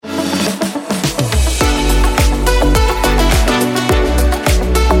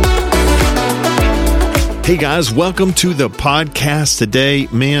Hey guys, welcome to the podcast today.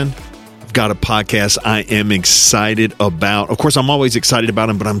 Man, I've got a podcast I am excited about. Of course, I'm always excited about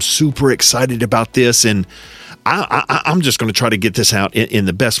them, but I'm super excited about this. And I'm just going to try to get this out in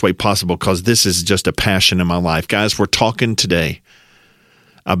the best way possible because this is just a passion in my life. Guys, we're talking today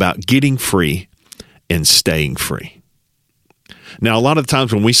about getting free and staying free. Now, a lot of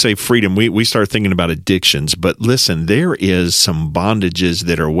times when we say freedom, we start thinking about addictions. But listen, there is some bondages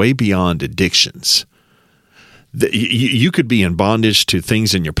that are way beyond addictions. You could be in bondage to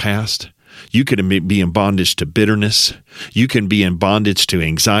things in your past. You could be in bondage to bitterness. You can be in bondage to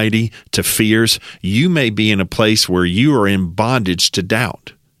anxiety, to fears. You may be in a place where you are in bondage to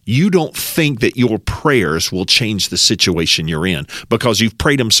doubt. You don't think that your prayers will change the situation you're in because you've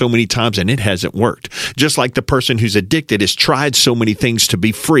prayed them so many times and it hasn't worked. Just like the person who's addicted has tried so many things to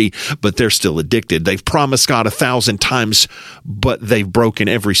be free, but they're still addicted. They've promised God 1,000 times, but they've broken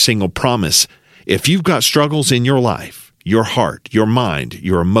every single promise. If you've got struggles in your life, your heart, your mind,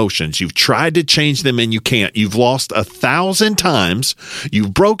 your emotions, you've tried to change them and you can't. You've lost 1,000 times.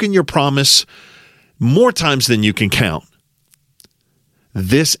 You've broken your promise more times than you can count.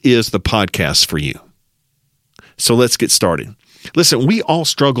 This is the podcast for you. So let's get started. Listen, we all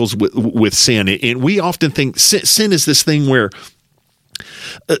struggle with sin, and we often think sin is this thing where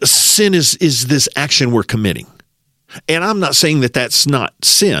sin is this action we're committing. And I'm not saying that that's not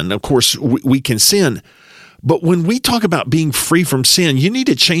sin. Of course, we can sin. But when we talk about being free from sin, you need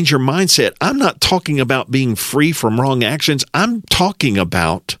to change your mindset. I'm not talking about being free from wrong actions. I'm talking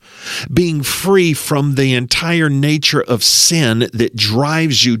about being free from the entire nature of sin that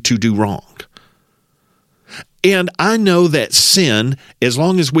drives you to do wrong. And I know that sin, as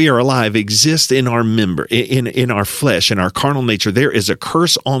long as we are alive, exists in our in our flesh, in our carnal nature. There is a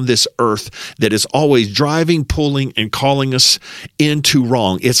curse on this earth that is always driving, pulling, and calling us into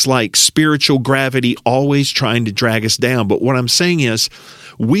wrong. It's like spiritual gravity always trying to drag us down. But what I'm saying is,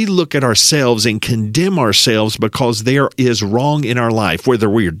 we look at ourselves and condemn ourselves because there is wrong in our life, whether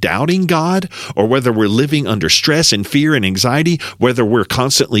we're doubting God or whether we're living under stress and fear and anxiety, whether we're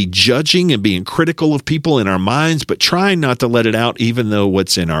constantly judging and being critical of people in our minds, but trying not to let it out, even though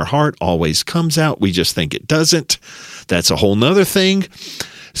what's in our heart always comes out. We just think it doesn't. That's a whole nother thing.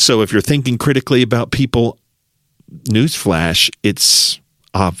 So if you're thinking critically about people, newsflash, it's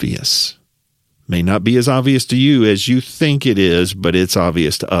obvious. May not be as obvious to you as you think it is, but it's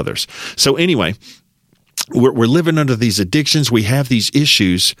obvious to others. So anyway, we're living under these addictions. We have these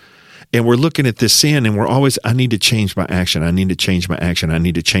issues, and we're looking at this sin, and we're always, I need to change my action. I need to change my action. I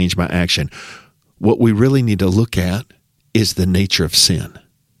need to change my action. What we really need to look at is the nature of sin.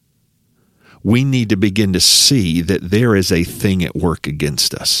 We need to begin to see that there is a thing at work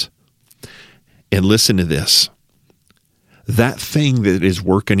against us. And listen to this. That thing that is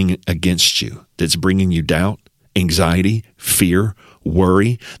working against you, that's bringing you doubt, anxiety, fear,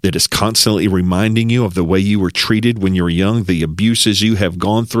 worry, that is constantly reminding you of the way you were treated when you were young, the abuses you have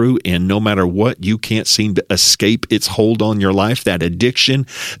gone through, and no matter what, you can't seem to escape its hold on your life, that addiction,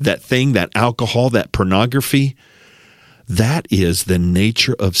 that thing, that alcohol, that pornography, that is the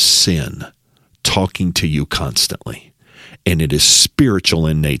nature of sin talking to you constantly. And it is spiritual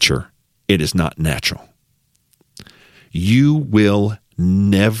in nature. It is not natural. You will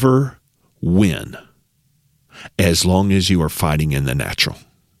never win as long as you are fighting in the natural.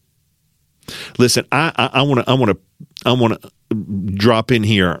 Listen, I want to drop in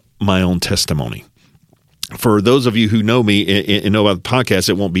here my own testimony. For those of you who know me and know about the podcast,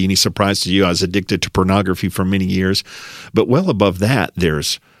 it won't be any surprise to you. I was addicted to pornography for many years, but well above that,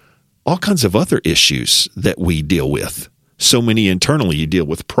 there's all kinds of other issues that we deal with. So many internally. You deal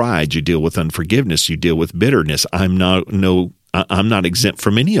with pride, you deal with unforgiveness, you deal with bitterness. I'm not exempt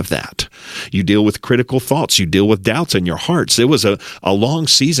from any of that. You deal with critical thoughts, you deal with doubts in your hearts. It was a long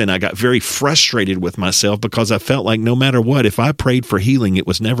season. I got very frustrated with myself because I felt like no matter what, if I prayed for healing, it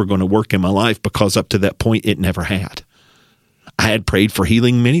was never going to work in my life because up to that point, it never had. I had prayed for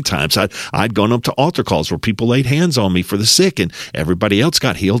healing many times. I'd gone up to altar calls where people laid hands on me for the sick and everybody else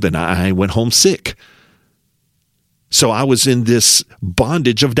got healed and I went home sick. So I was in this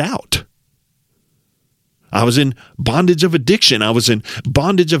bondage of doubt. I was in bondage of addiction. I was in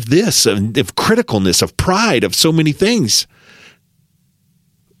bondage of this, of criticalness, of pride, of so many things.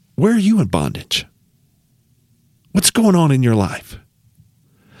 Where are you in bondage? What's going on in your life?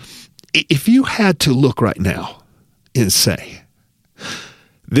 If you had to look right now and say,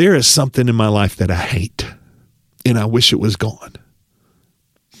 there is something in my life that I hate and I wish it was gone.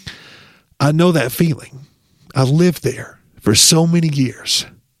 I know that feeling. I lived there for so many years.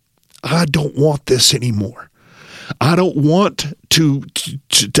 I don't want this anymore. I don't want to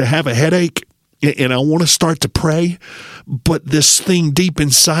have a headache And I want to start to pray, but this thing deep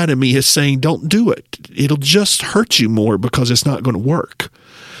inside of me is saying, don't do it. It'll just hurt you more because it's not going to work.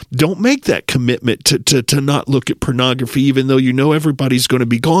 Don't make that commitment to not look at pornography, even though you know everybody's going to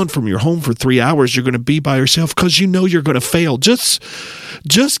be gone from your home for 3 hours. You're going to be by yourself because you know you're going to fail. Just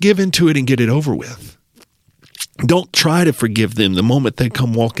give into it and get it over with. Don't try to forgive them. The moment they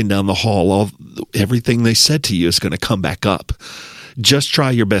come walking down the hall, everything they said to you is going to come back up. Just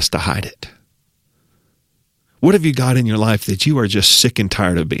try your best to hide it. What have you got in your life that you are just sick and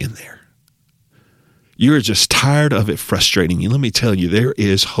tired of being there? You're just tired of it frustrating you. Let me tell you, there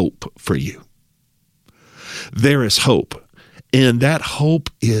is hope for you. There is hope. And that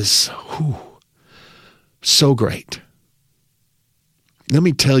hope is so great. Let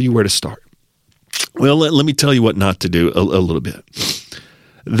me tell you where to start. Well, let me tell you what not to do a little bit.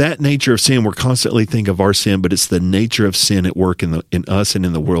 That nature of sin, we're constantly thinking of our sin, but it's the nature of sin at work in us and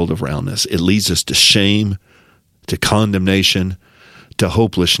in the world around us. It leads us to shame, to condemnation, to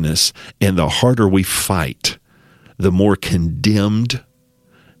hopelessness. And the harder we fight, the more condemned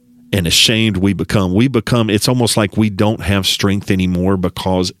and ashamed we become. It's almost like we don't have strength anymore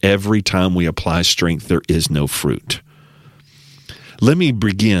because every time we apply strength, there is no fruit. Let me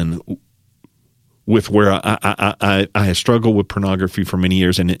begin with where I have struggled with pornography for many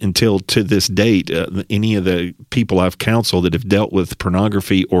years, and until to this date, any of the people I've counseled that have dealt with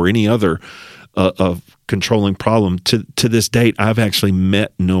pornography or any other controlling problem, to this date, I've actually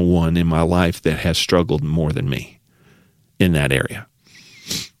met no one in my life that has struggled more than me in that area.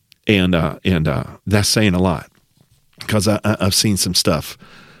 And that's saying a lot because I've seen some stuff.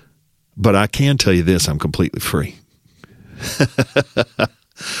 But I can tell you this, I'm completely free.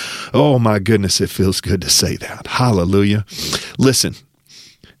 Oh my goodness, it feels good to say that. Hallelujah. Listen,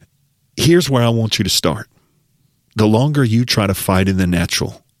 here's where I want you to start. The longer you try to fight in the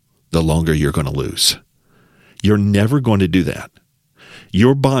natural, the longer you're going to lose. You're never going to do that.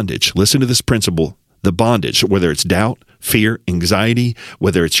 Your bondage, listen to this principle, the bondage, whether it's doubt, fear, anxiety,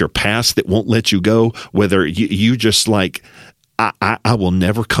 whether it's your past that won't let you go, whether you just like, I will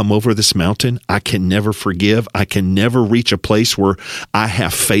never come over this mountain. I can never forgive. I can never reach a place where I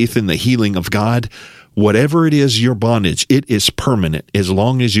have faith in the healing of God. Whatever it is, your bondage, it is permanent as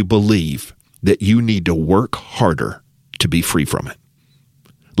long as you believe that you need to work harder to be free from it.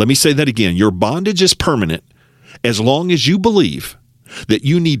 Let me say that again. Your bondage is permanent as long as you believe that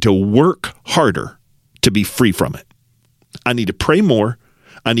you need to work harder to be free from it. I need to pray more.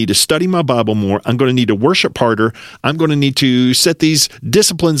 I need to study my Bible more. I'm going to need to worship harder. I'm going to need to set these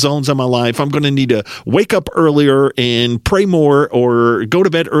discipline zones in my life. I'm going to need to wake up earlier and pray more or go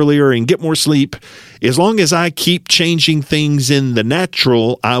to bed earlier and get more sleep. As long as I keep changing things in the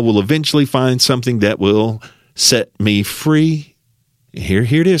natural, I will eventually find something that will set me free. Here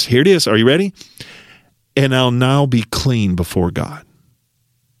it is. Here it is. Are you ready? And I'll now be clean before God.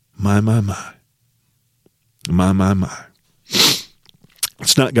 My.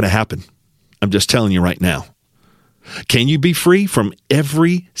 It's not going to happen. I'm just telling you right now. Can you be free from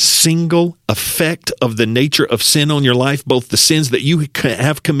every single effect of the nature of sin on your life, both the sins that you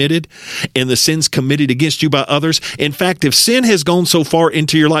have committed and the sins committed against you by others? In fact, if sin has gone so far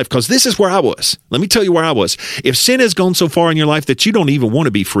into your life, because this is where I was. Let me tell you where I was. If sin has gone so far in your life that you don't even want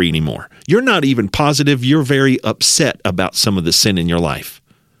to be free anymore, you're not even positive, you're very upset about some of the sin in your life.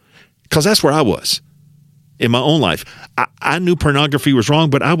 Because that's where I was. In my own life, I knew pornography was wrong,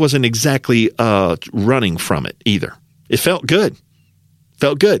 but I wasn't exactly running from it either. It felt good.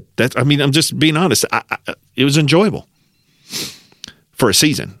 I'm just being honest. It was enjoyable for a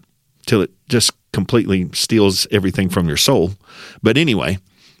season till it just completely steals everything from your soul. But anyway,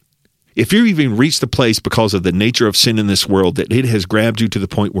 if you even reach the place because of the nature of sin in this world that it has grabbed you to the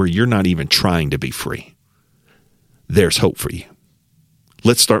point where you're not even trying to be free, there's hope for you.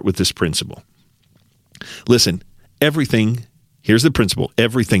 Let's start with this principle. Listen, here's the principle,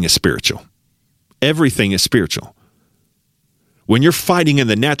 everything is spiritual. Everything is spiritual. When you're fighting in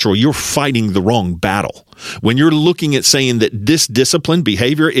the natural, you're fighting the wrong battle. When you're looking at saying that this disciplined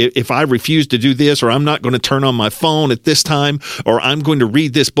behavior, if I refuse to do this, or I'm not going to turn on my phone at this time, or I'm going to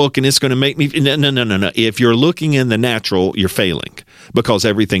read this book and it's going to make me, no. If you're looking in the natural, you're failing because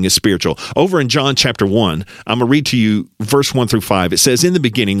everything is spiritual. Over in John chapter 1, I'm going to read to you verse 1 through 5. It says, in the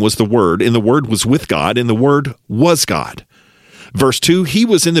beginning was the Word, and the Word was with God, and the Word was God. Verse 2, he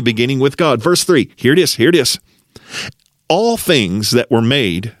was in the beginning with God. Verse 3, here it is. All things were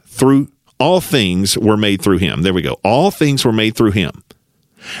made through him. There we go. All things were made through him.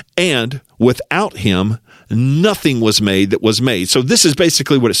 And without him, nothing was made that was made. So this is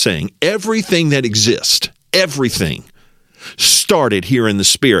basically what it's saying. Everything that exists, everything started here in the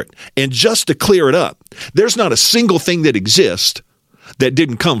spirit. And just to clear it up, there's not a single thing that exists that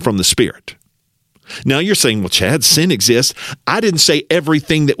didn't come from the spirit. Now you're saying, well, Chad, sin exists. I didn't say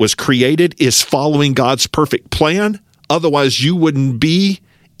everything that was created is following God's perfect plan. Otherwise, you wouldn't be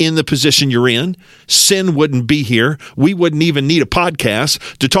in the position you're in. Sin wouldn't be here. We wouldn't even need a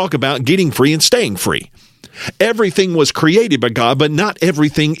podcast to talk about getting free and staying free. Everything was created by God, but not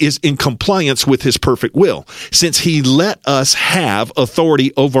everything is in compliance with his perfect will. Since he let us have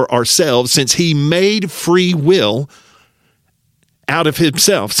authority over ourselves, since he made free will out of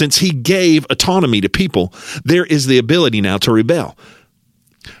himself, since he gave autonomy to people, there is the ability now to rebel.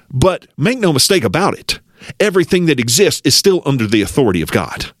 But make no mistake about it, everything that exists is still under the authority of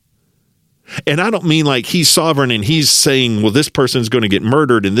God. And I don't mean like he's sovereign and he's saying, well, this person's going to get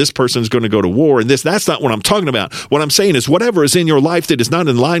murdered and this person's going to go to war and this. That's not what I'm talking about. What I'm saying is whatever is in your life that is not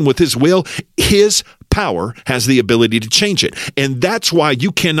in line with his will, his power has the ability to change it. And that's why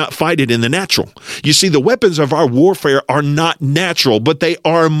you cannot fight it in the natural. You see, the weapons of our warfare are not natural, but they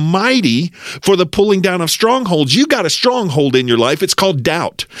are mighty for the pulling down of strongholds. You got a stronghold in your life. It's called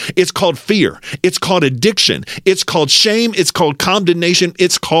doubt. It's called fear. It's called addiction. It's called shame. It's called condemnation.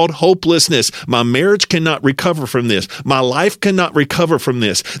 It's called hopelessness. My marriage cannot recover from this. My life cannot recover from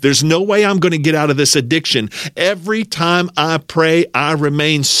this. There's no way I'm going to get out of this addiction. Every time I pray, I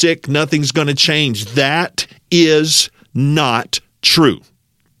remain sick. Nothing's going to change. That is not true.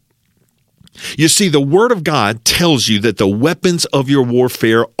 You see, the Word of God tells you that the weapons of your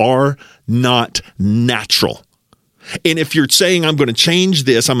warfare are not natural. And if you're saying, I'm going to change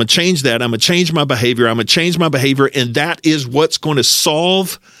this, I'm going to change that, I'm going to change my behavior, I'm going to change my behavior, and that is what's going to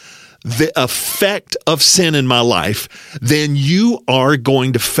solve the effect of sin in my life, then you are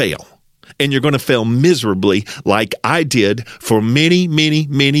going to fail. And you're going to fail miserably like I did for many, many,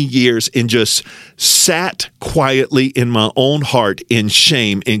 many years and just sat quietly in my own heart in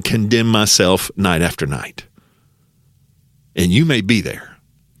shame and condemn myself night after night. And you may be there.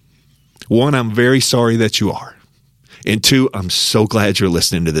 One, I'm very sorry that you are. And two, I'm so glad you're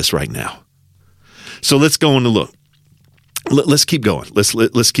listening to this right now. So let's go on to look. Let's keep going.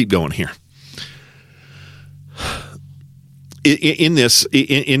 Let's keep going here.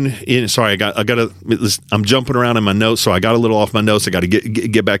 Sorry, I'm jumping around in my notes, so I got a little off my notes. I got to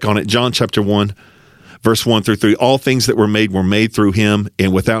get back on it. John chapter 1, verse 1 through 3. All things that were made through him,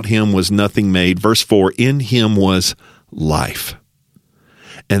 and without him was nothing made. Verse 4, in him was life,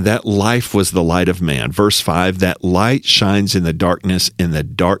 and that life was the light of man. Verse 5, that light shines in the darkness, and the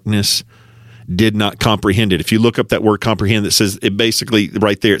darkness did not comprehend it. If you look up that word comprehend, it says, it basically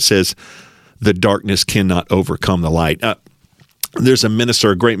right there, it says, the darkness cannot overcome the light. There's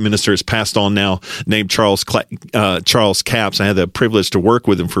a great minister has passed on now, named Charles Capps. I had the privilege to work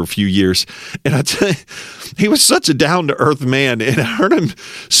with him for a few years. And I tell you, he was such a down-to-earth man. And I heard him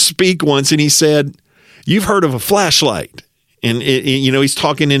speak once, and he said, you've heard of a flashlight. And, he's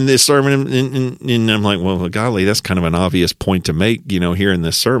talking in this sermon, and I'm like, well, golly, that's kind of an obvious point to make, here in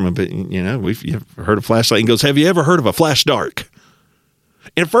this sermon. But, you've heard of flashlight. And he goes, have you ever heard of a flash dark?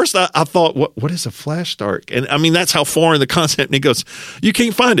 And at first I thought, what is a flash dark? And I mean, that's how foreign the concept. And he goes, you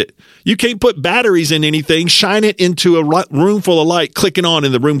can't find it. You can't put batteries in anything, shine it into a room full of light, click it on,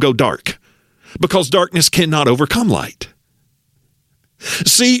 and the room go dark. Because darkness cannot overcome light.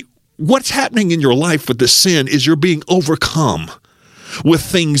 See, what's happening in your life with the sin is you're being overcome with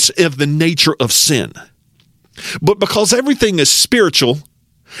things of the nature of sin. But because everything is spiritual,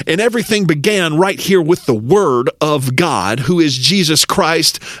 and everything began right here with the Word of God, who is Jesus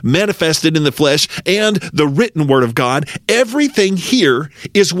Christ manifested in the flesh, and the written Word of God. Everything here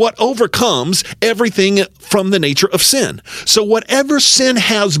is what overcomes everything from the nature of sin. So whatever sin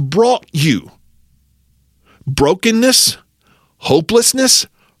has brought you, brokenness, hopelessness,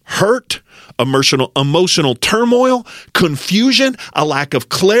 hurt, emotional turmoil, confusion, a lack of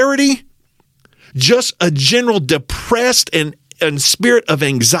clarity, just a general depressed and spirit of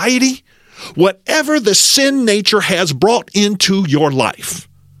anxiety, whatever the sin nature has brought into your life,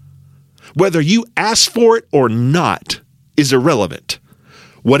 whether you ask for it or not, is irrelevant.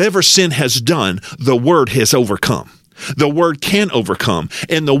 Whatever sin has done, the Word has overcome. The Word can overcome.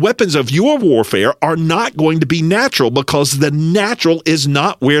 And the weapons of your warfare are not going to be natural, because the natural is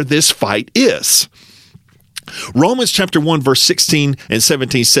not where this fight is. Romans chapter 1, verse 16 and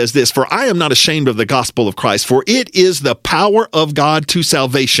 17 says this, for I am not ashamed of the gospel of Christ, for it is the power of God to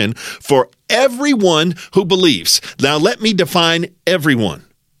salvation for everyone who believes. Now let me define everyone.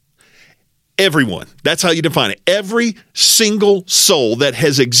 Everyone. That's how you define it. Every single soul that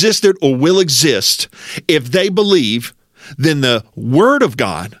has existed or will exist, if they believe, then the Word of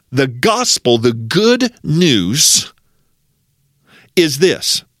God, the gospel, the good news is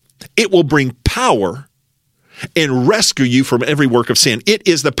this: it will bring power and rescue you from every work of sin. It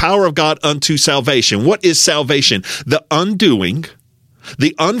is the power of God unto salvation. What is salvation? The undoing,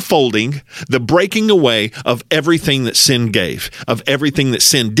 the unfolding, the breaking away of everything that sin gave, of everything that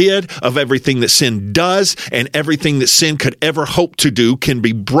sin did, of everything that sin does, and everything that sin could ever hope to do can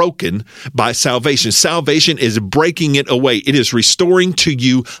be broken by salvation. Salvation is breaking it away. It is restoring to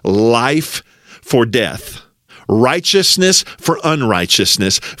you life for death, righteousness for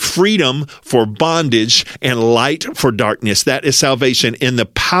unrighteousness, freedom for bondage, and light for darkness. That is salvation. And the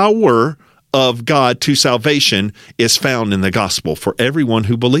power of God to salvation is found in the gospel for everyone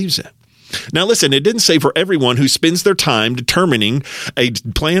who believes it. Now listen, it didn't say for everyone who spends their time determining a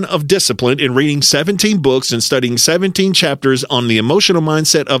plan of discipline in reading 17 books and studying 17 chapters on the emotional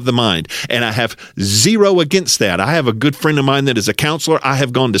mindset of the mind. And I have zero against that. I have a good friend of mine that is a counselor. I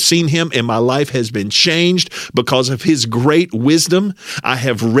have gone to see him, and my life has been changed because of his great wisdom. I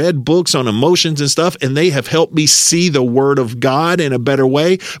have read books on emotions and stuff, and they have helped me see the word of God in a better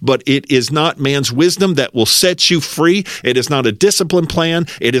way. But it is not man's wisdom that will set you free. It is not a discipline plan.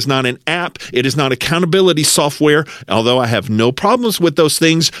 It is not an app. It is not accountability software, although I have no problems with those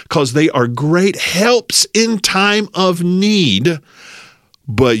things because they are great helps in time of need.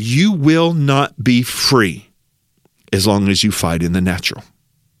 But you will not be free as long as you fight in the natural.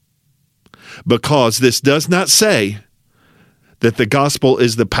 Because this does not say that the gospel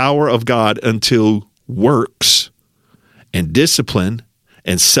is the power of God until works and discipline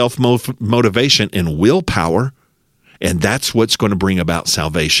and self-motivation and willpower, and that's what's going to bring about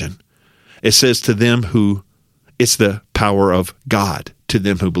salvation. It says to them who, it's the power of God to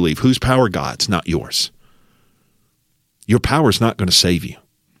them who believe. Whose power? God's, not yours. Your power is not going to save you.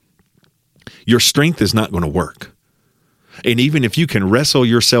 Your strength is not going to work. And even if you can wrestle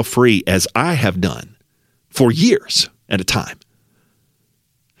yourself free, as I have done for years at a time,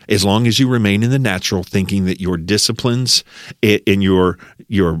 as long as you remain in the natural, thinking that your disciplines and your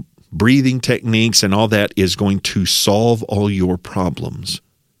breathing techniques and all that is going to solve all your problems,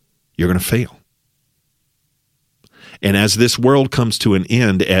 you're going to fail. And as this world comes to an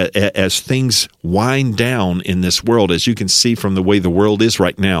end, as things wind down in this world, as you can see from the way the world is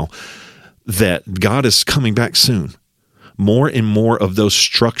right now, that God is coming back soon. More and more of those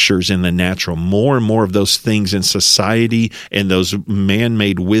structures in the natural, more and more of those things in society and those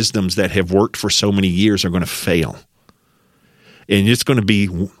man-made wisdoms that have worked for so many years are going to fail. And it's going to be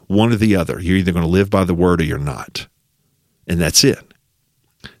one or the other. You're either going to live by the word or you're not. And that's it.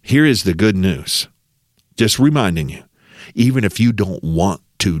 Here is the good news. Just reminding you, even if you don't want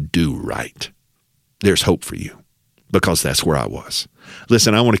to do right, there's hope for you, because that's where I was.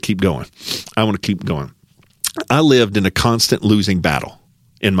 Listen, I want to keep going. I lived in a constant losing battle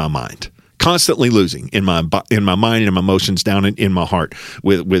in my mind, constantly losing in my mind and my emotions, down in my heart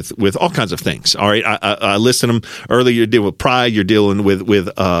with all kinds of things. All right. I listed them earlier. You're dealing with pride. You're dealing with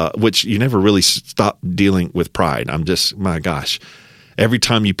which you never really stop dealing with pride. My gosh. Every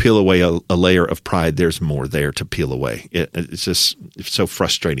time you peel away a layer of pride, there's more there to peel away. It's so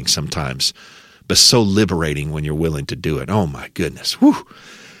frustrating sometimes, but so liberating when you're willing to do it. Oh my goodness. Whew.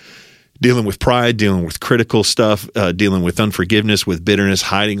 Dealing with pride, dealing with critical stuff, dealing with unforgiveness, with bitterness,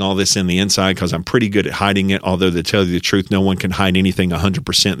 hiding all this in the inside, because I'm pretty good at hiding it. Although, to tell you the truth, no one can hide anything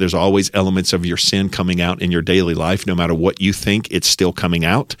 100%. There's always elements of your sin coming out in your daily life. No matter what you think, it's still coming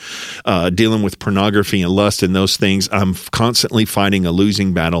out. Dealing with pornography and lust and those things, I'm constantly fighting a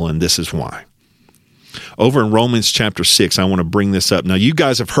losing battle, and this is why. Over in Romans chapter 6, I want to bring this up. Now, you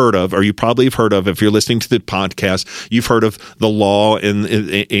guys have heard of, or you probably have heard of, if you're listening to the podcast, you've heard of the law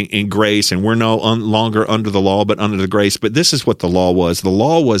and grace, and we're no longer under the law, but under the grace. But this is what the law was. The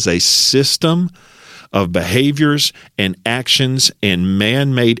law was a system of behaviors and actions and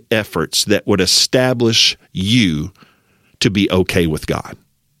man-made efforts that would establish you to be okay with God.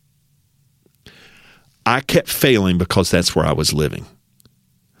 I kept failing because that's where I was living.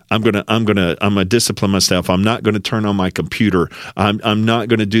 I'm gonna discipline myself. I'm not going to turn on my computer. I'm not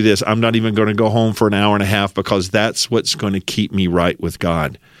going to do this. I'm not even going to go home for an hour and a half, because that's what's going to keep me right with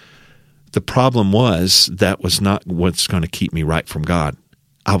God. The problem was that was not what's going to keep me right from God.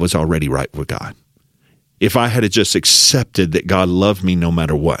 I was already right with God. If I had just accepted that God loved me no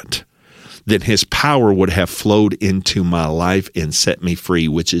matter what, then his power would have flowed into my life and set me free,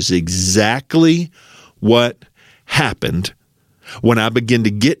 which is exactly what happened when I begin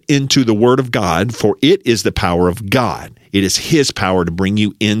to get into the Word of God, for it is the power of God. It is his power to bring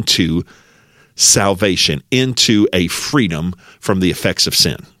you into salvation, into a freedom from the effects of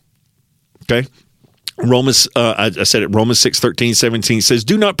sin. Okay? Romans 6:13, 17 says,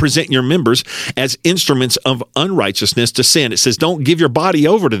 do not present your members as instruments of unrighteousness to sin. It says, don't give your body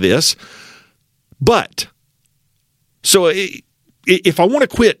over to this. But, so if I want to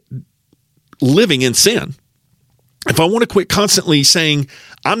quit living in sin, if I want to quit constantly saying,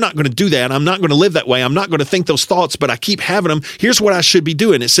 I'm not going to do that, I'm not going to live that way, I'm not going to think those thoughts, but I keep having them, here's what I should be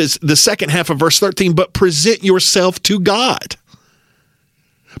doing. It says, the second half of verse 13, but present yourself to God.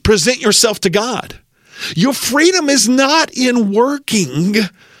 Present yourself to God. Your freedom is not in working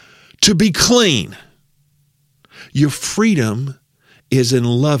to be clean. Your freedom is in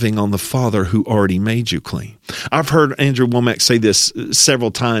loving on the Father who already made you clean. I've heard Andrew Wommack say this several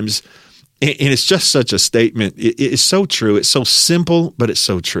times, and it's just such a statement. It is so true. It's so simple, but it's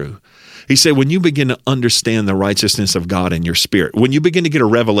so true. He said, when you begin to understand the righteousness of God in your spirit, when you begin to get a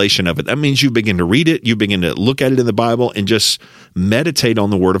revelation of it, that means you begin to read it, you begin to look at it in the Bible and just meditate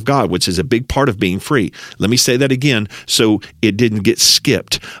on the Word of God, which is a big part of being free. Let me say that again so it didn't get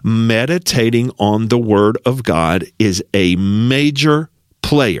skipped. Meditating on the Word of God is a major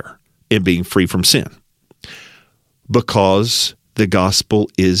player in being free from sin, because the gospel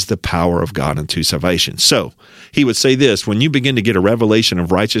is the power of God unto salvation. So he would say this, when you begin to get a revelation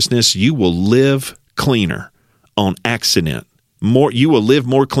of righteousness, you will live cleaner on accident. You will live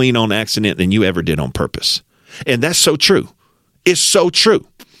more clean on accident than you ever did on purpose. And that's so true. It's so true.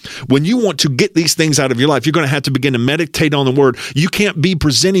 When you want to get these things out of your life, you're going to have to begin to meditate on the Word. You can't be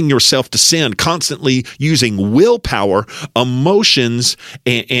presenting yourself to sin, constantly using willpower, emotions,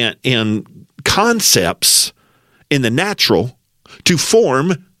 and concepts in the natural to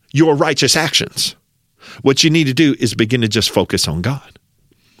form your righteous actions. What you need to do is begin to just focus on God.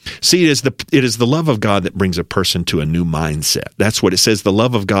 See, it is the love of God that brings a person to a new mindset. That's what it says. The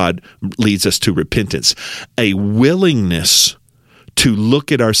love of God leads us to repentance, a willingness to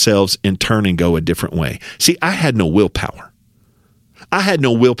look at ourselves and turn and go a different way. See, I had no willpower. I had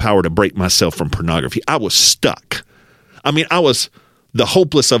no willpower to break myself from pornography. I was stuck. I mean, I was the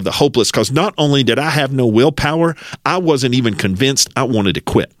hopeless of the hopeless, because not only did I have no willpower, I wasn't even convinced I wanted to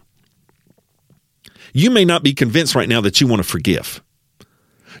quit. You may not be convinced right now that you want to forgive.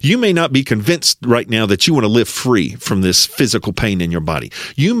 You may not be convinced right now that you want to live free from this physical pain in your body.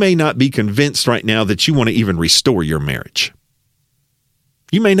 You may not be convinced right now that you want to even restore your marriage.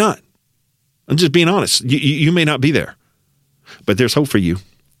 You may not. I'm just being honest. You may not be there. But there's hope for you.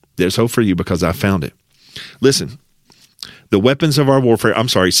 There's hope for you, because I found it. Listen. The weapons of our warfare,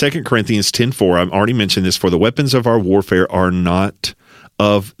 2 Corinthians 10:4, I've already mentioned this, for the weapons of our warfare are not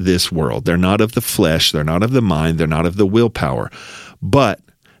of this world. They're not of the flesh. They're not of the mind. They're not of the willpower. But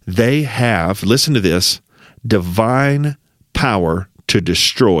they have, listen to this, divine power to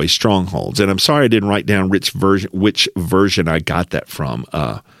destroy strongholds. And I'm sorry I didn't write down which version I got that from.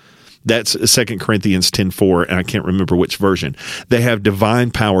 That's 2 Corinthians 10:4, and I can't remember which version. They have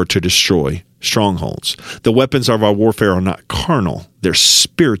divine power to destroy strongholds. The weapons of our warfare are not carnal. They're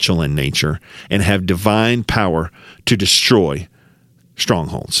spiritual in nature and have divine power to destroy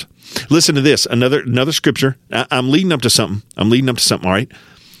strongholds. Listen to this, another scripture. I'm leading up to something, all right?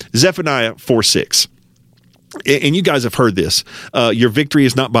 Zephaniah 4:6. And you guys have heard this. Your victory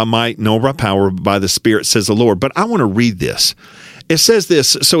is not by might, nor by power, but by the Spirit, says the Lord. But I want to read this. It says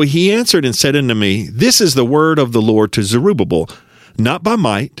this, so he answered and said unto me, this is the word of the Lord to Zerubbabel, not by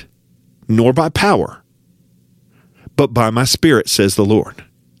might, nor by power, but by my Spirit, says the Lord.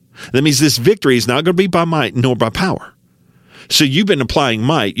 That means this victory is not going to be by might, nor by power. So you've been applying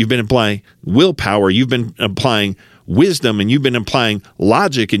might, you've been applying willpower, you've been applying wisdom, and you've been applying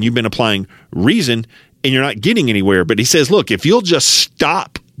logic, and you've been applying reason, and you're not getting anywhere. But he says, look, if you'll just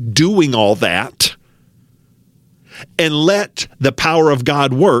stop doing all that and let the power of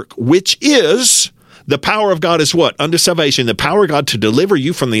God work, which is, the power of God is what? Unto salvation. The power of God to deliver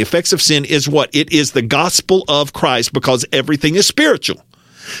you from the effects of sin is what? It is the gospel of Christ, because everything is spiritual.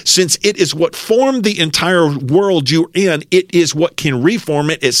 Since it is what formed the entire world you're in, it is what can reform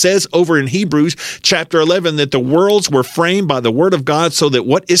it. It says over in Hebrews chapter 11 that the worlds were framed by the word of God, so that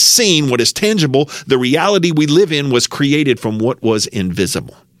what is seen, what is tangible, the reality we live in, was created from what was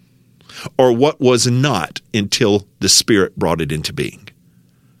invisible, or what was not, until the Spirit brought it into being.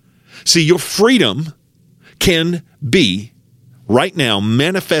 See, your freedom can be right now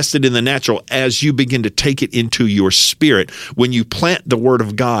manifested in the natural as you begin to take it into your spirit. When you plant the word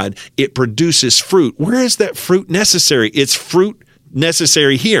of God, it produces fruit. Where is that fruit necessary? It's fruit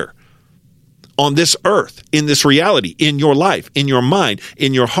necessary here on this earth, in this reality, in your life, in your mind,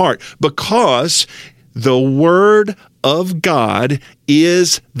 in your heart, because the word of God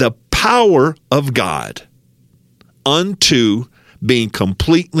is the power of God unto being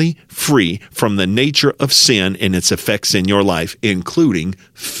completely free from the nature of sin and its effects in your life, including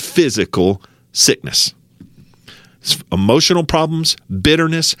physical sickness. Emotional problems,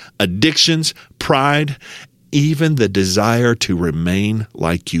 bitterness, addictions, pride, even the desire to remain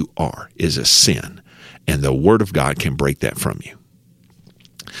like you are is a sin, and the Word of God can break that from you.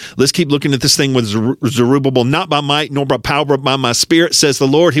 Let's keep looking at this thing with Zerubbabel. Not by might nor by power, but by my Spirit, says the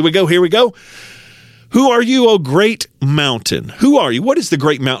Lord. Here we go. Who are you, O great mountain? Who are you? What is the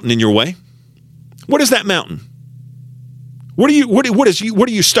great mountain in your way? What is that mountain? What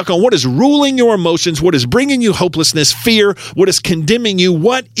are you stuck on? What is ruling your emotions? What is bringing you hopelessness, fear? What is condemning you?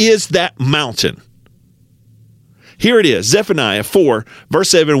 What is that mountain? Here it is, Zephaniah 4, verse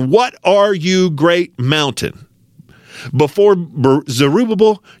 7. What are you, great mountain? Before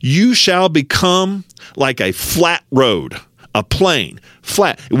Zerubbabel, you shall become like a flat road, a plain,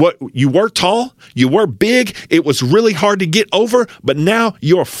 flat. What you were tall, you were big, it was really hard to get over, but now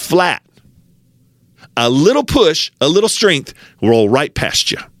you're flat. A little push, a little strength, roll right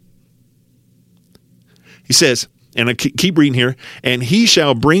past you. He says, and I keep reading here, and he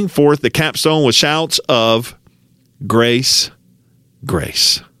shall bring forth the capstone with shouts of grace,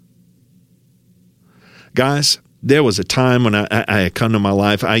 grace. Guys, there was a time when I had come to my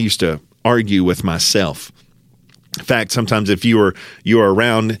life, I used to argue with myself. In fact, sometimes if you were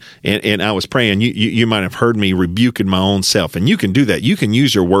around and I was praying, you might have heard me rebuking my own self. And you can do that. You can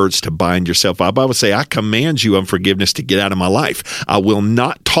use your words to bind yourself up. I would say, I command you unforgiveness to get out of my life. I will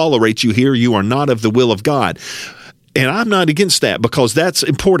not tolerate you here. You are not of the will of God. And I'm not against that, because that's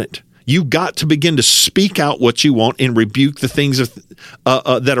important. You got to begin to speak out what you want and rebuke the things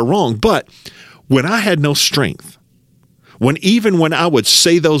that are wrong. But when I had no strength, even when I would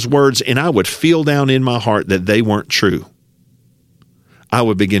say those words and I would feel down in my heart that they weren't true, I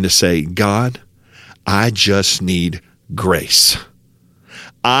would begin to say, God, I just need grace.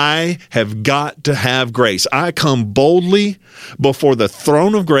 I have got to have grace. I come boldly before the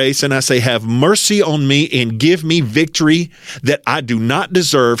throne of grace and I say, have mercy on me and give me victory that I do not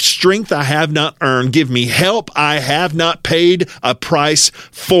deserve, strength I have not earned, give me help I have not paid a price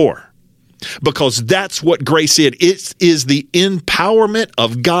for. Because that's what grace is. It is the empowerment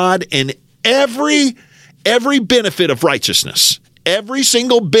of God, and every benefit of righteousness, every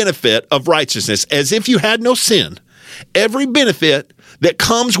single benefit of righteousness, as if you had no sin, every benefit that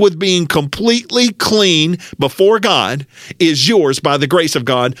comes with being completely clean before God is yours by the grace of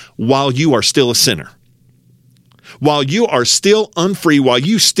God while you are still a sinner. While you are still unfree, while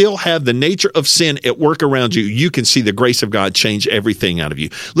you still have the nature of sin at work around you, you can see the grace of God change everything out of you.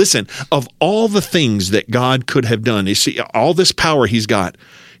 Listen, of all the things that God could have done, you see, all this power he's got,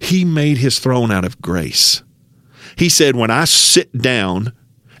 he made his throne out of grace. He said, when I sit down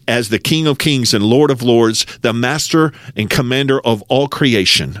as the King of Kings and Lord of Lords, the master and commander of all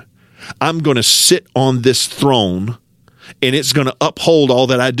creation, I'm going to sit on this throne and it's going to uphold all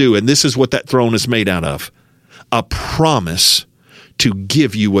that I do. And this is what that throne is made out of. A promise to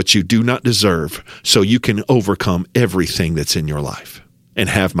give you what you do not deserve so you can overcome everything that's in your life and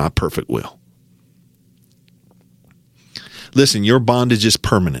have my perfect will. Listen, your bondage is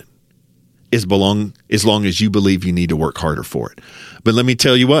permanent as long as you believe you need to work harder for it. But let me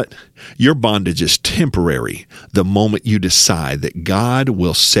tell you what, your bondage is temporary the moment you decide that God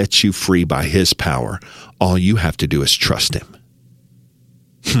will set you free by his power. All you have to do is trust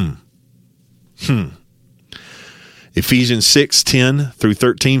him. Ephesians 6:10 through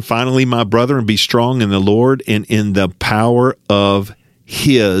 13. Finally, my brethren, be strong in the Lord and in the power of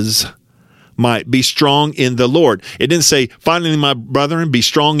his might. Be strong in the Lord. It didn't say, finally, my brethren, be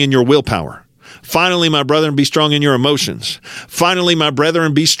strong in your willpower. Finally, my brethren, be strong in your emotions. Finally, my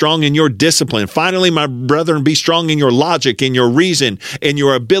brethren, be strong in your discipline. Finally, my brethren, be strong in your logic, in your reason, in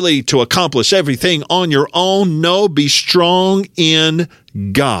your ability to accomplish everything on your own. No, be strong in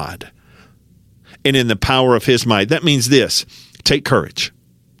God and in the power of his might. That means this: take courage.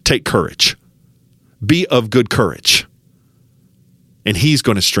 Take courage. Be of good courage. And he's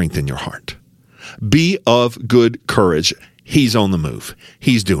going to strengthen your heart. Be of good courage. He's on the move.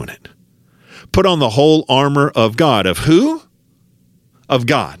 He's doing it. Put on the whole armor of God. Of who? Of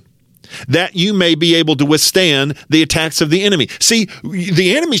God. That you may be able to withstand the attacks of the enemy. See,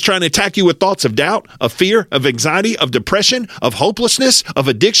 the enemy's trying to attack you with thoughts of doubt, of fear, of anxiety, of depression, of hopelessness, of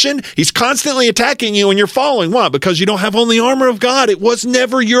addiction. He's constantly attacking you and you're falling. Why? Because you don't have on the armor of God. It was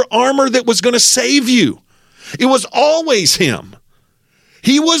never your armor that was going to save you. It was always him.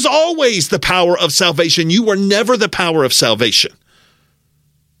 He was always the power of salvation. You were never the power of salvation.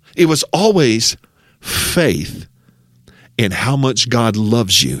 It was always faith in how much God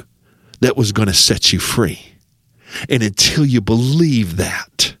loves you that was going to set you free. And until you believe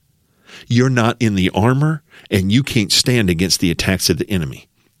that, you're not in the armor and you can't stand against the attacks of the enemy.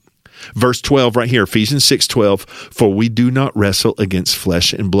 Verse 12 right here, Ephesians 6:12, for we do not wrestle against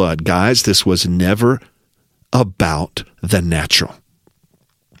flesh and blood. Guys, this was never about the natural.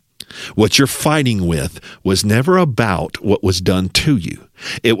 What you're fighting with was never about what was done to you.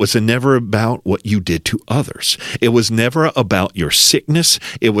 It was never about what you did to others. It was never about your sickness.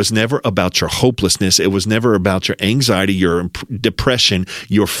 It was never about your hopelessness. It was never about your anxiety, your depression,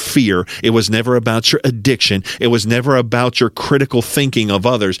 your fear. It was never about your addiction. It was never about your critical thinking of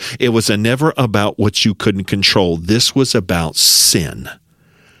others. It was never about what you couldn't control. This was about sin,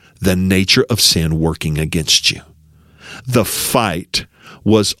 the nature of sin working against you. The fight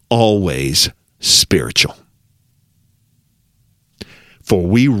was always spiritual. For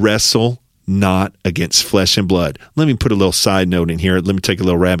we wrestle not against flesh and blood. Let me put a little side note in here. Let me take a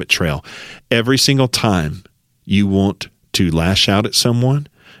little rabbit trail. Every single time you want to lash out at someone,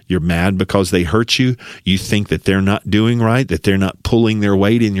 you're mad because they hurt you, you think that they're not doing right, that they're not pulling their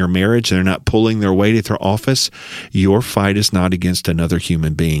weight in your marriage, they're not pulling their weight at their office, your fight is not against another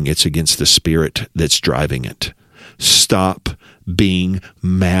human being. It's against the spirit that's driving it. Stop being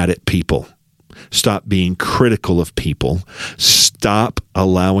mad at people. Stop being critical of people. Stop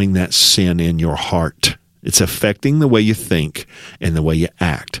allowing that sin in your heart. It's affecting the way you think and the way you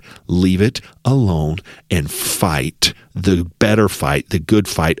act. Leave it alone and fight the better fight, the good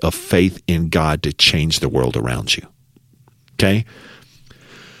fight of faith in God to change the world around you. Okay?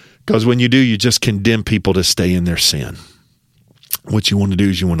 Because when you do, you just condemn people to stay in their sin. What you want to do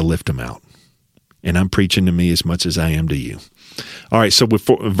is you want to lift them out. And I'm preaching to me as much as I am to you. All right, so with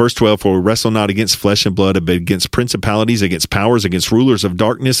verse 12, for we wrestle not against flesh and blood, but against principalities, against powers, against rulers of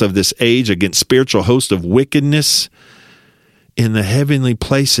darkness of this age, against spiritual hosts of wickedness in the heavenly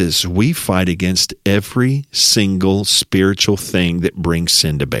places. We fight against every single spiritual thing that brings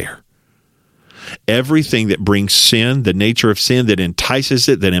sin to bear. Everything that brings sin, the nature of sin, that entices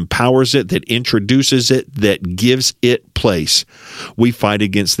it, that empowers it, that introduces it, that gives it place, we fight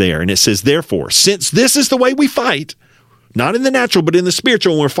against there. And it says, therefore, since this is the way we fight, not in the natural, but in the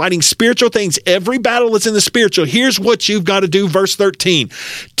spiritual, and we're fighting spiritual things, every battle is in the spiritual. Here's what you've got to do, verse 13.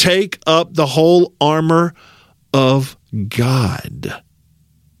 Take up the whole armor of God.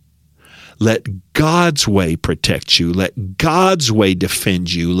 Let God's way protect you. Let God's way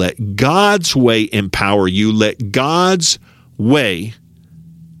defend you. Let God's way empower you. Let God's way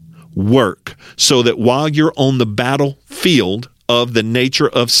work so that while you're on the battlefield of the nature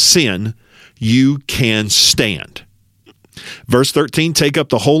of sin, you can stand. Verse 13, take up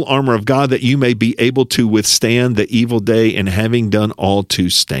the whole armor of God that you may be able to withstand the evil day, and having done all to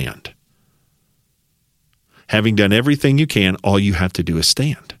stand. Having done everything you can, all you have to do is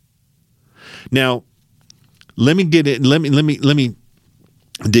stand. Now, let me dig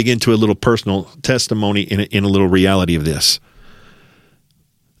into a little personal testimony in a little reality of this.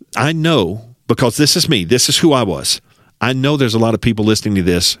 I know, because this is me, this is who I was. I know there's a lot of people listening to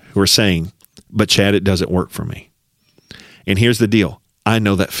this who are saying, but Chad, it doesn't work for me. And here's the deal. I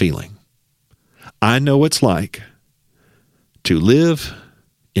know that feeling. I know what it's like to live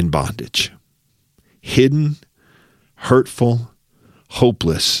in bondage, hidden, hurtful,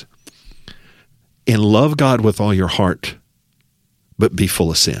 hopeless, and love God with all your heart, but be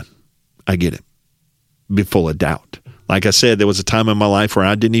full of sin. I get it. Be full of doubt. Like I said, there was a time in my life where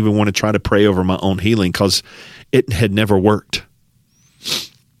I didn't even want to try to pray over my own healing because it had never worked.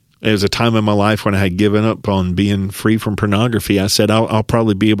 There was a time in my life when I had given up on being free from pornography. I said, I'll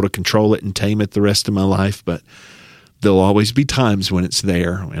probably be able to control it and tame it the rest of my life, but there'll always be times when it's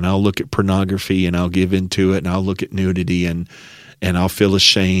there, and I'll look at pornography and I'll give into it, and I'll look at nudity and I'll feel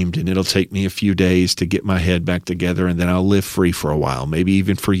ashamed, and it'll take me a few days to get my head back together, and then I'll live free for a while, maybe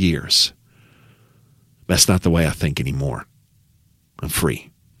even for years. That's not the way I think anymore. I'm free.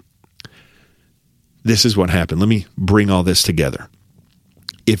 This is what happened. Let me bring all this together.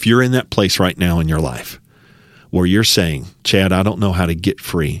 If you're in that place right now in your life where you're saying, Chad, I don't know how to get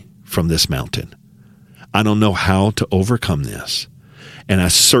free from this mountain. I don't know how to overcome this. And I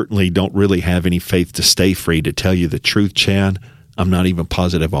certainly don't really have any faith to stay free. To tell you the truth, Chad, I'm not even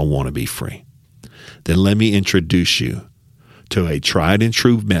positive I want to be free. Then let me introduce you to a tried and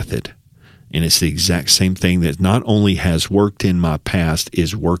true method. And it's the exact same thing that not only has worked in my past,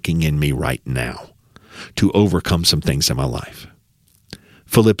 is working in me right now to overcome some things in my life.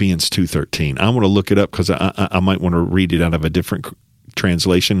 Philippians 2:13. I want to look it up because I might want to read it out of a different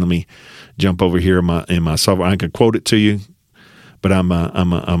translation. Let me jump over here in my software. I can quote it to you, but I'm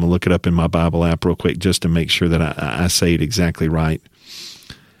gonna look it up in my Bible app real quick just to make sure that I say it exactly right.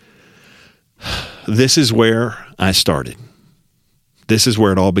 this is where I started. This is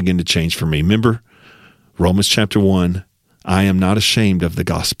where it all began to change for me. Remember Romans chapter 1, I am not ashamed of the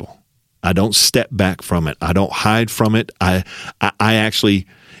gospel. I don't step back from it. I don't hide from it. I actually,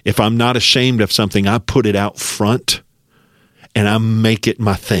 if I'm not ashamed of something, I put it out front and I make it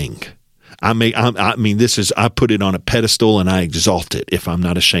my thing. I put it on a pedestal and I exalt it if I'm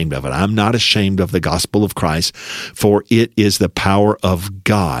not ashamed of it. I'm not ashamed of the gospel of Christ, for it is the power of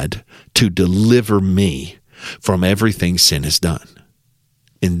God to deliver me from everything sin has done.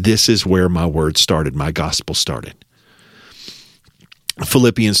 And this is where my word started, my gospel started.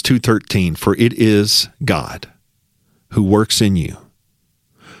 Philippians 2:13, for it is God who works in you,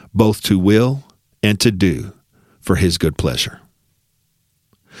 both to will and to do for his good pleasure.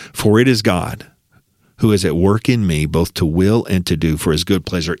 For it is God who is at work in me, both to will and to do for his good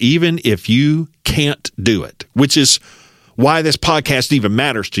pleasure, even if you can't do it, which is why this podcast even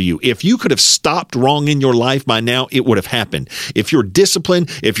matters to you. If you could have stopped wrong in your life by now, it would have happened. If your discipline,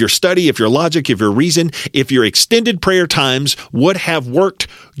 if your study, if your logic, if your reason, if your extended prayer times would have worked,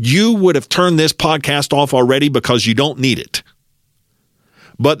 you would have turned this podcast off already because you don't need it.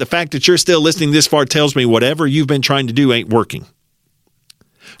 But the fact that you're still listening this far tells me whatever you've been trying to do ain't working.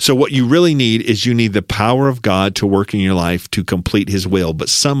 So what you really need is you need the power of God to work in your life to complete his will. But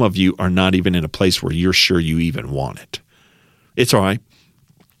some of you are not even in a place where you're sure you even want it. It's all right.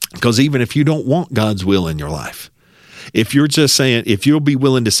 Because even if you don't want God's will in your life, if you're just saying, if you'll be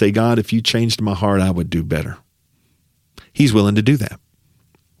willing to say, God, if you changed my heart, I would do better. He's willing to do that.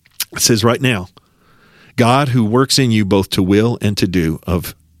 It says right now, God who works in you both to will and to do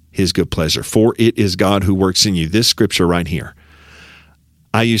of his good pleasure. For it is God who works in you. This scripture right here.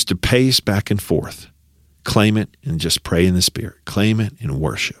 I used to pace back and forth, claim it and just pray in the Spirit, claim it and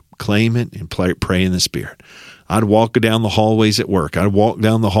worship, claim it and pray in the Spirit. I'd walk down the hallways at work. I'd walk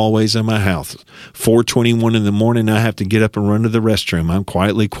down the hallways in my house. 4:21 in the morning, I have to get up and run to the restroom. I'm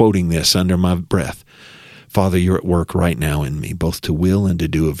quietly quoting this under my breath. Father, you're at work right now in me, both to will and to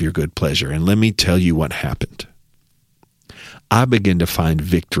do of your good pleasure. And let me tell you what happened. I began to find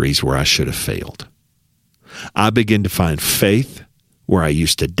victories where I should have failed. I began to find faith where I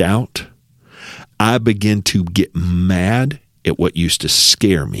used to doubt. I began to get mad at what used to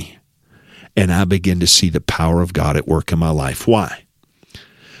scare me. And I begin to see the power of God at work in my life. Why?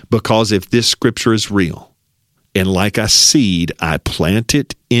 Because if this scripture is real, and like a seed, I plant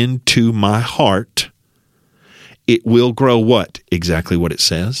it into my heart, it will grow what? Exactly what it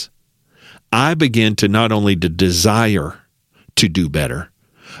says. I begin to not only to desire to do better,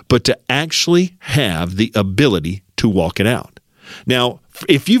 but to actually have the ability to walk it out. Now,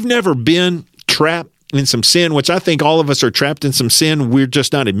 if you've never been trapped in some sin, which I think all of us are trapped in some sin, we're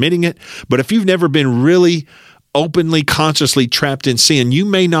just not admitting it. But if you've never been really openly, consciously trapped in sin, you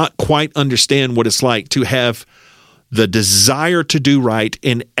may not quite understand what it's like to have the desire to do right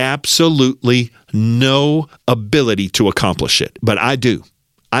and absolutely no ability to accomplish it. But I do.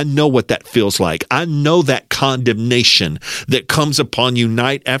 I know what that feels like. I know that condemnation that comes upon you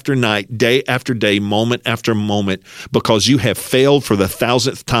night after night, day after day, moment after moment, because you have failed for the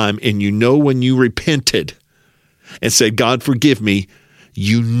 1,000th time. And you know when you repented and said, God, forgive me,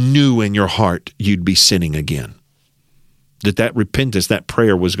 you knew in your heart you'd be sinning again. That repentance, that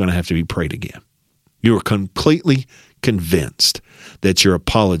prayer was going to have to be prayed again. You were completely convinced that your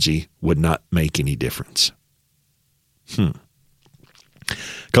apology would not make any difference.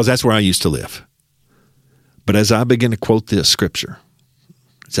 Because that's where I used to live. But as I begin to quote this scripture,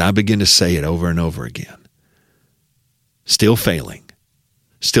 as I begin to say it over and over again, still failing,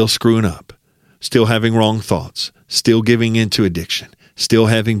 still screwing up, still having wrong thoughts, still giving into addiction, still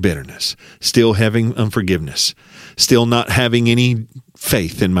having bitterness, still having unforgiveness, still not having any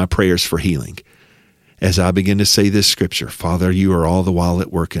faith in my prayers for healing. As I begin to say this scripture, Father, you are all the while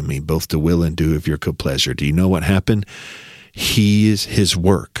at work in me, both to will and do of your good pleasure. Do you know what happened? His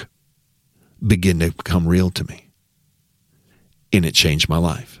work began to become real to me. And it changed my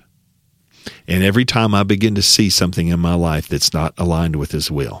life. And every time I begin to see something in my life that's not aligned with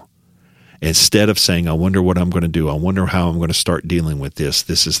his will, instead of saying, I wonder what I'm going to do, I wonder how I'm going to start dealing with this,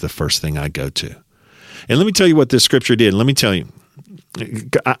 this is the first thing I go to. And let me tell you what this scripture did. Let me tell you.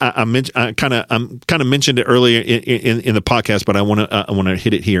 I kind of mentioned it earlier in the podcast, but I want to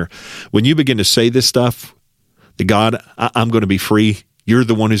hit it here. When you begin to say this stuff, the God, I'm going to be free. You're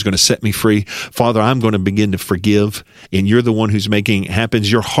the one who's going to set me free. Father, I'm going to begin to forgive, and you're the one who's making it happen.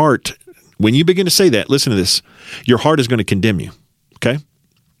 Your heart, when you begin to say that, listen to this, your heart is going to condemn you, okay?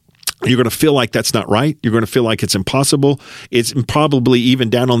 You're going to feel like that's not right. You're going to feel like it's impossible. It's probably even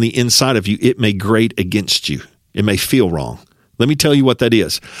down on the inside of you, it may grate against you. It may feel wrong. Let me tell you what that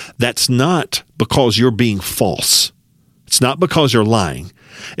is. That's not because you're being false. It's not because you're lying.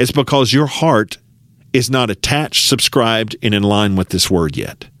 It's because your heart is not attached, subscribed, and in line with this word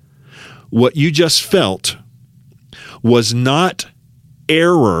yet. What you just felt was not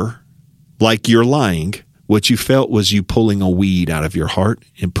error like you're lying. What you felt was you pulling a weed out of your heart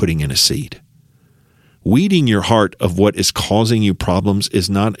and putting in a seed. Weeding your heart of what is causing you problems is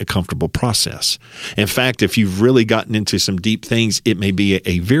not a comfortable process. In fact, if you've really gotten into some deep things, it may be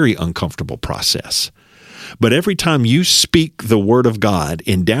a very uncomfortable process. But every time you speak the word of God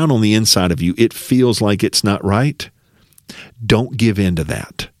and down on the inside of you, it feels like it's not right, don't give in to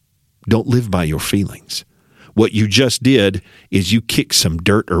that. Don't live by your feelings. What you just did is you kicked some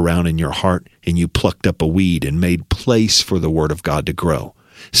dirt around in your heart and you plucked up a weed and made place for the word of God to grow.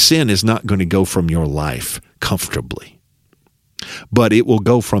 Sin is not going to go from your life comfortably, but it will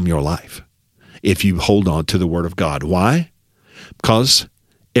go from your life if you hold on to the word of God. Why? Because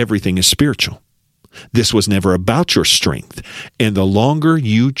everything is spiritual. This was never about your strength. And the longer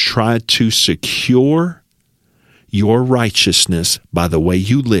you try to secure your righteousness by the way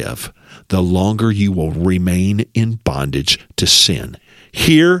you live, the longer you will remain in bondage to sin.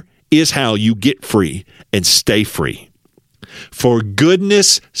 Here is how you get free and stay free. For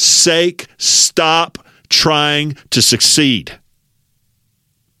goodness sake, stop trying to succeed.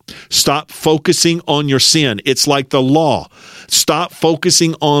 Stop focusing on your sin. It's like the law. Stop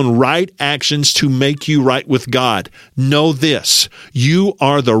focusing on right actions to make you right with God. Know this. You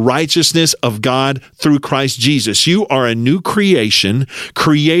are the righteousness of God through Christ Jesus. You are a new creation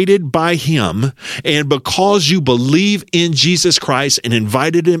created by Him. And because you believe in Jesus Christ and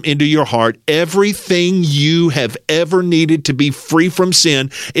invited Him into your heart, everything you have ever needed to be free from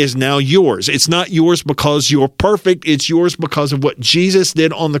sin is now yours. It's not yours because you're perfect. It's yours because of what Jesus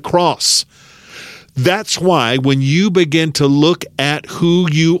did on the cross. That's why when you begin to look at who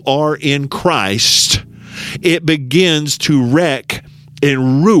you are in Christ, it begins to wreck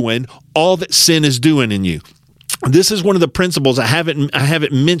and ruin all that sin is doing in you. This is one of the principles I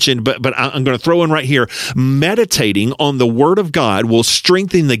haven't mentioned, but I'm going to throw in right here. Meditating on the Word of God will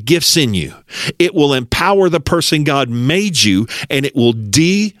strengthen the gifts in you. It will empower the person God made you, and it will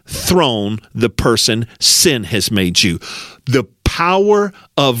dethrone the person sin has made you. The power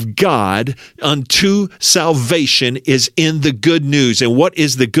of God unto salvation is in the good news. And what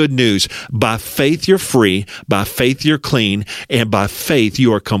is the good news? By faith you're free, by faith you're clean, and by faith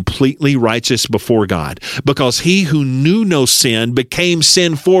you are completely righteous before God. Because He who knew no sin became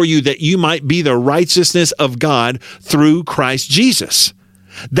sin for you, that you might be the righteousness of God through Christ Jesus.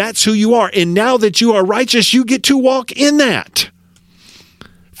 That's who you are. And now that you are righteous, you get to walk in that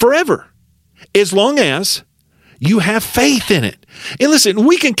forever, as long as you have faith in it. And listen,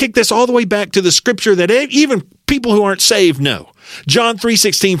 we can kick this all the way back to the scripture that even people who aren't saved know. John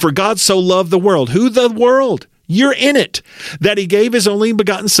 3:16, for God so loved the world. Who the world? You're in it. That He gave His only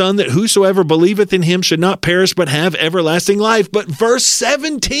begotten Son, that whosoever believeth in Him should not perish but have everlasting life. But verse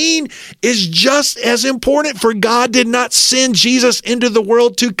 17 is just as important. For God did not send Jesus into the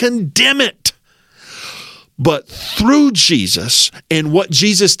world to condemn it, but through Jesus and what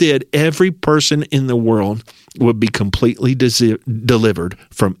Jesus did, every person in the world would be completely delivered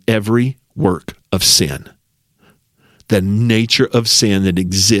from every work of sin. The nature of sin that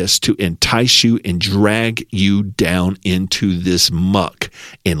exists to entice you and drag you down into this muck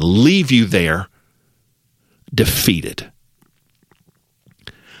and leave you there defeated.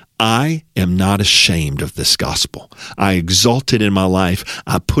 I am not ashamed of this gospel. I exalt it in my life.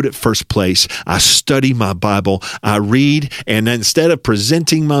 I put it first place. I study my Bible. I read, and instead of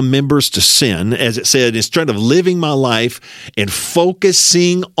presenting my members to sin, as it said, instead of living my life and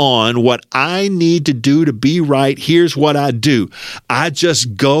focusing on what I need to do to be right, here's what I do. I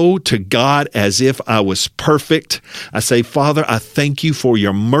just go to God as if I was perfect. I say, Father, I thank you for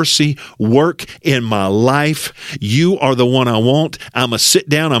your mercy work in my life. You are the one I want. I'm going to sit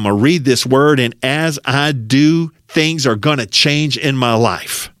down. I'm going to read this word, and as I do, things are going to change in my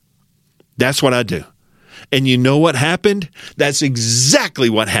life. That's what I do. And you know what happened? That's exactly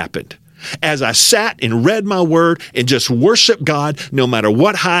what happened. As I sat and read my word and just worshiped God, no matter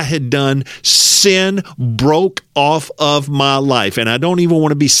what I had done, sin broke off of my life. And I don't even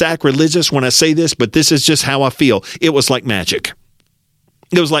want to be sacrilegious when I say this, but this is just how I feel. It was like magic.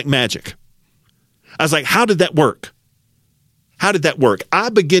 It was like magic. I was like, how did that work? How did that work? I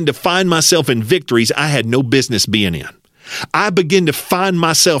began to find myself in victories I had no business being in. I began to find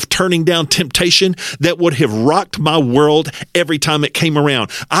myself turning down temptation that would have rocked my world every time it came around.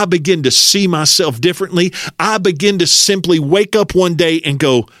 I began to see myself differently. I began to simply wake up one day and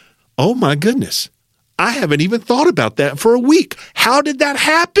go, oh my goodness, I haven't even thought about that for a week. How did that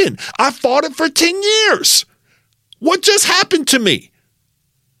happen? I fought it for 10 years. What just happened to me?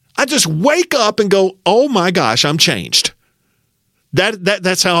 I just wake up and go, oh my gosh, I'm changed.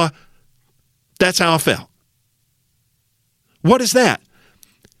 That's how I felt. What is that?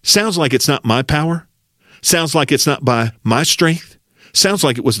 Sounds like it's not my power. Sounds like it's not by my strength. Sounds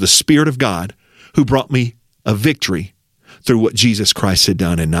like it was the Spirit of God who brought me a victory through what Jesus Christ had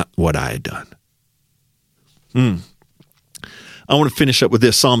done and not what I had done. I want to finish up with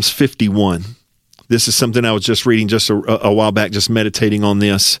this, Psalms 51. This is something I was just reading just a while back, just meditating on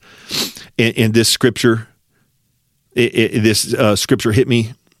this. In this scripture, this scripture hit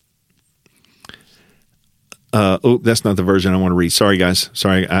me. That's not the version I want to read. Sorry, guys.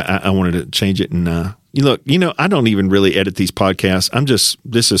 Sorry, I wanted to change it. And look, I don't even really edit these podcasts.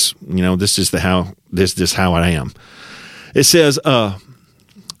 This is how I am. It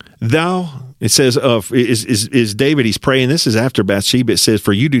says, is David, he's praying. This is after Bathsheba. It says,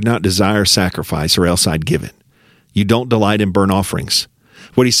 for you do not desire sacrifice, or else I'd give it. You don't delight in burnt offerings.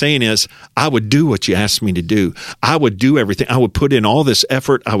 What he's saying is, I would do what you asked me to do. I would do everything. I would put in all this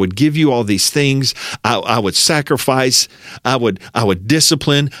effort. I would give you all these things. I would sacrifice. I would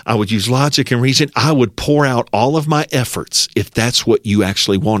discipline. I would use logic and reason. I would pour out all of my efforts if that's what you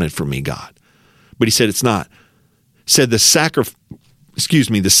actually wanted from me, God. But he said it's not. He said the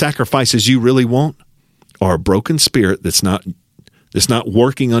sacrifices you really want are a broken spirit that's not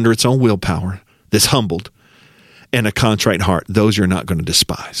working under its own willpower, that's humbled, and a contrite heart. Those you're not going to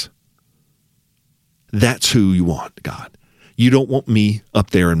despise. That's who you want, God. You don't want me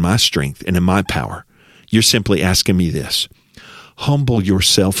up there in my strength and in my power. You're simply asking me this: humble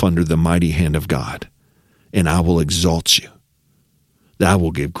yourself under the mighty hand of God, and I will exalt you. I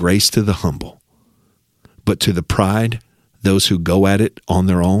will give grace to the humble, but to the pride, those who go at it on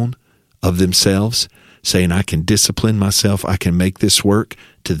their own, of themselves, saying, I can discipline myself, I can make this work,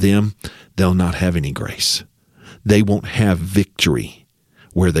 to them, they'll not have any grace. They won't have victory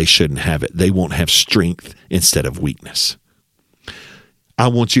where they shouldn't have it. They won't have strength instead of weakness. I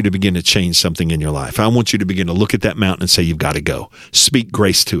want you to begin to change something in your life. I want you to begin to look at that mountain and say, you've got to go. Speak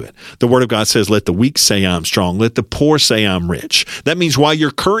grace to it. The Word of God says, let the weak say I'm strong. Let the poor say I'm rich. That means while you're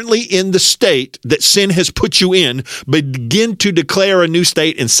currently in the state that sin has put you in, begin to declare a new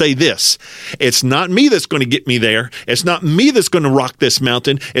state and say this: it's not me that's going to get me there. It's not me that's going to rock this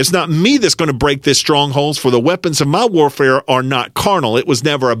mountain. It's not me that's going to break this strongholds, for the weapons of my warfare are not carnal. It was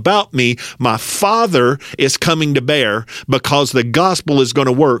never about me. My Father is coming to bear because the gospel is going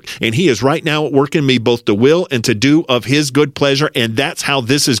to work, and he is right now at work in me both to will and to do of his good pleasure, and that's how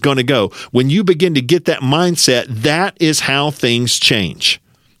this is going to go. When you begin to get that mindset, that is how things change.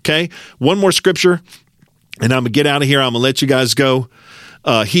 Okay? One more scripture, and I'm going to get out of here. I'm going to let you guys go.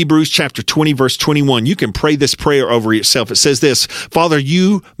 Hebrews chapter 20, verse 21. You can pray this prayer over yourself. It says this: Father,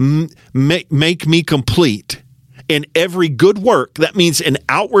 you make me complete in every good work. That means an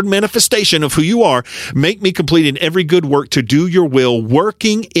outward manifestation of who you are. Make me complete in every good work to do your will,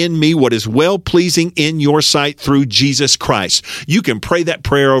 working in me what is well-pleasing in your sight through Jesus Christ. You can pray that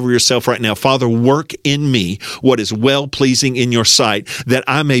prayer over yourself right now. Father, work in me what is well-pleasing in your sight, that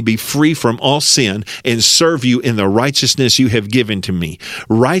I may be free from all sin and serve you in the righteousness you have given to me.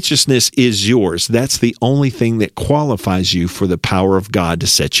 Righteousness is yours. That's the only thing that qualifies you for the power of God to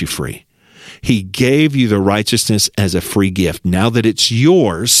set you free. He gave you the righteousness as a free gift. Now that it's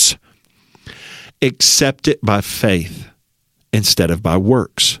yours, accept it by faith instead of by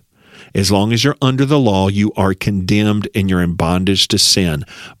works. As long as you're under the law, you are condemned and you're in bondage to sin.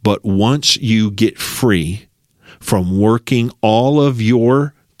 But once you get free from working all of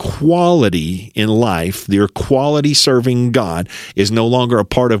your quality in life, your quality serving God is no longer a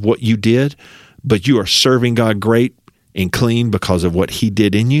part of what you did, but you are serving God great and clean because of what he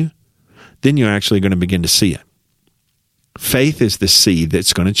did in you, then you're actually going to begin to see it. Faith is the seed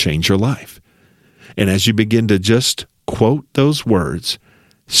that's going to change your life. And as you begin to just quote those words,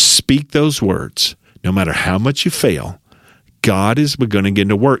 speak those words, no matter how much you fail, God is going to begin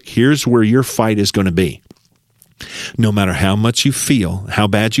to work. Here's where your fight is going to be. No matter how much you feel, how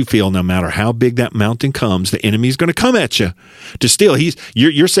bad you feel, no matter how big that mountain comes, the enemy is going to come at you to steal.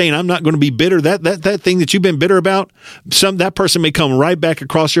 You're saying, I'm not going to be bitter. That thing that you've been bitter about, that person may come right back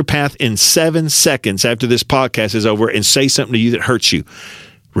across your path in 7 seconds after this podcast is over and say something to you that hurts you.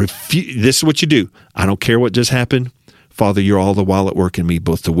 This is what you do. I don't care what just happened. Father, you're all the while at work in me,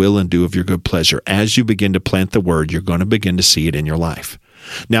 both to will and do of your good pleasure. As you begin to plant the word, you're going to begin to see it in your life.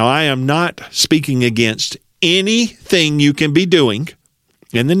 Now, I am not speaking against anything you can be doing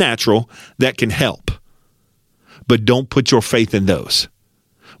in the natural that can help. But don't put your faith in those.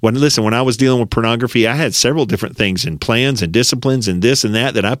 When I was dealing with pornography, I had several different things and plans and disciplines and this and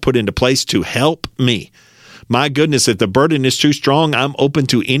that I put into place to help me. My goodness, if the burden is too strong, I'm open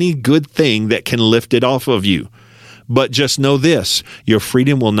to any good thing that can lift it off of you. But just know this, your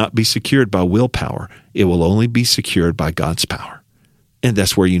freedom will not be secured by willpower. It will only be secured by God's power. And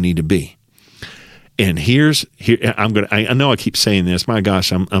that's where you need to be. And I know I keep saying this. My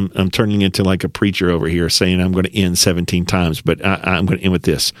gosh, I'm turning into like a preacher over here saying I'm going to end 17 times, but I'm going to end with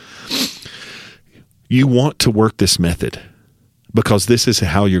this. You want to work this method because this is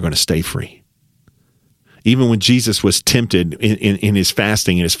how you're going to stay free. Even when Jesus was tempted in his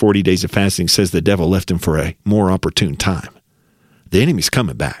fasting, in his 40 days of fasting, says the devil left him for a more opportune time. The enemy's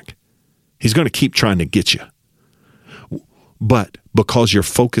coming back. He's going to keep trying to get you. But because you're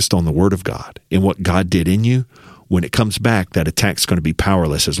focused on the Word of God and what God did in you, when it comes back, that attack's going to be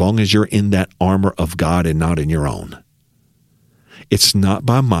powerless as long as you're in that armor of God and not in your own. It's not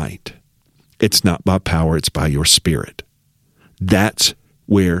by might. It's not by power. It's by your Spirit. That's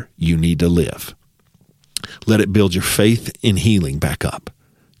where you need to live. Let it build your faith in healing back up.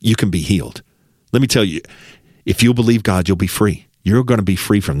 You can be healed. Let me tell you, if you'll believe God, you'll be free. You're going to be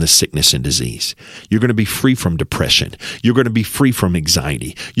free from this sickness and disease. You're going to be free from depression. You're going to be free from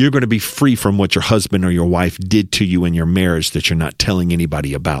anxiety. You're going to be free from what your husband or your wife did to you in your marriage that you're not telling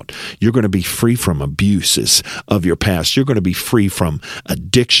anybody about. You're going to be free from abuses of your past. You're going to be free from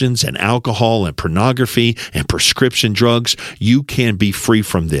addictions and alcohol and pornography and prescription drugs. You can be free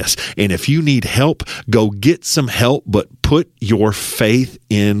from this. And if you need help, go get some help, but put your faith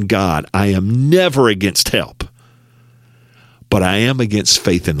in God. I am never against help. But I am against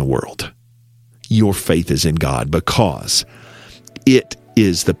faith in the world. Your faith is in God because it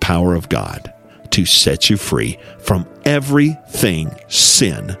is the power of God to set you free from everything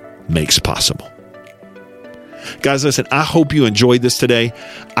sin makes possible. Guys, listen, I hope you enjoyed this today.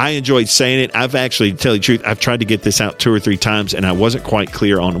 I enjoyed saying it. I've actually, to tell you the truth, I've tried to get this out 2 or 3 times, and I wasn't quite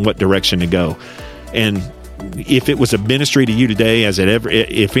clear on what direction to go. And if it was a ministry to you today,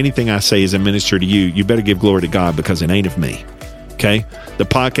 if anything I say is a ministry to you, you better give glory to God because it ain't of me. Okay? The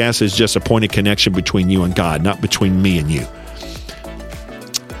podcast is just a point of connection between you and God, not between me and you.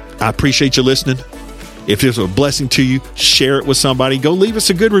 I appreciate you listening. If this was a blessing to you, share it with somebody. Go leave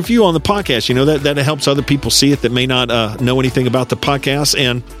us a good review on the podcast. You know, that helps other people see it that may not know anything about the podcast.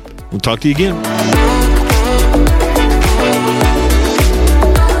 And we'll talk to you again.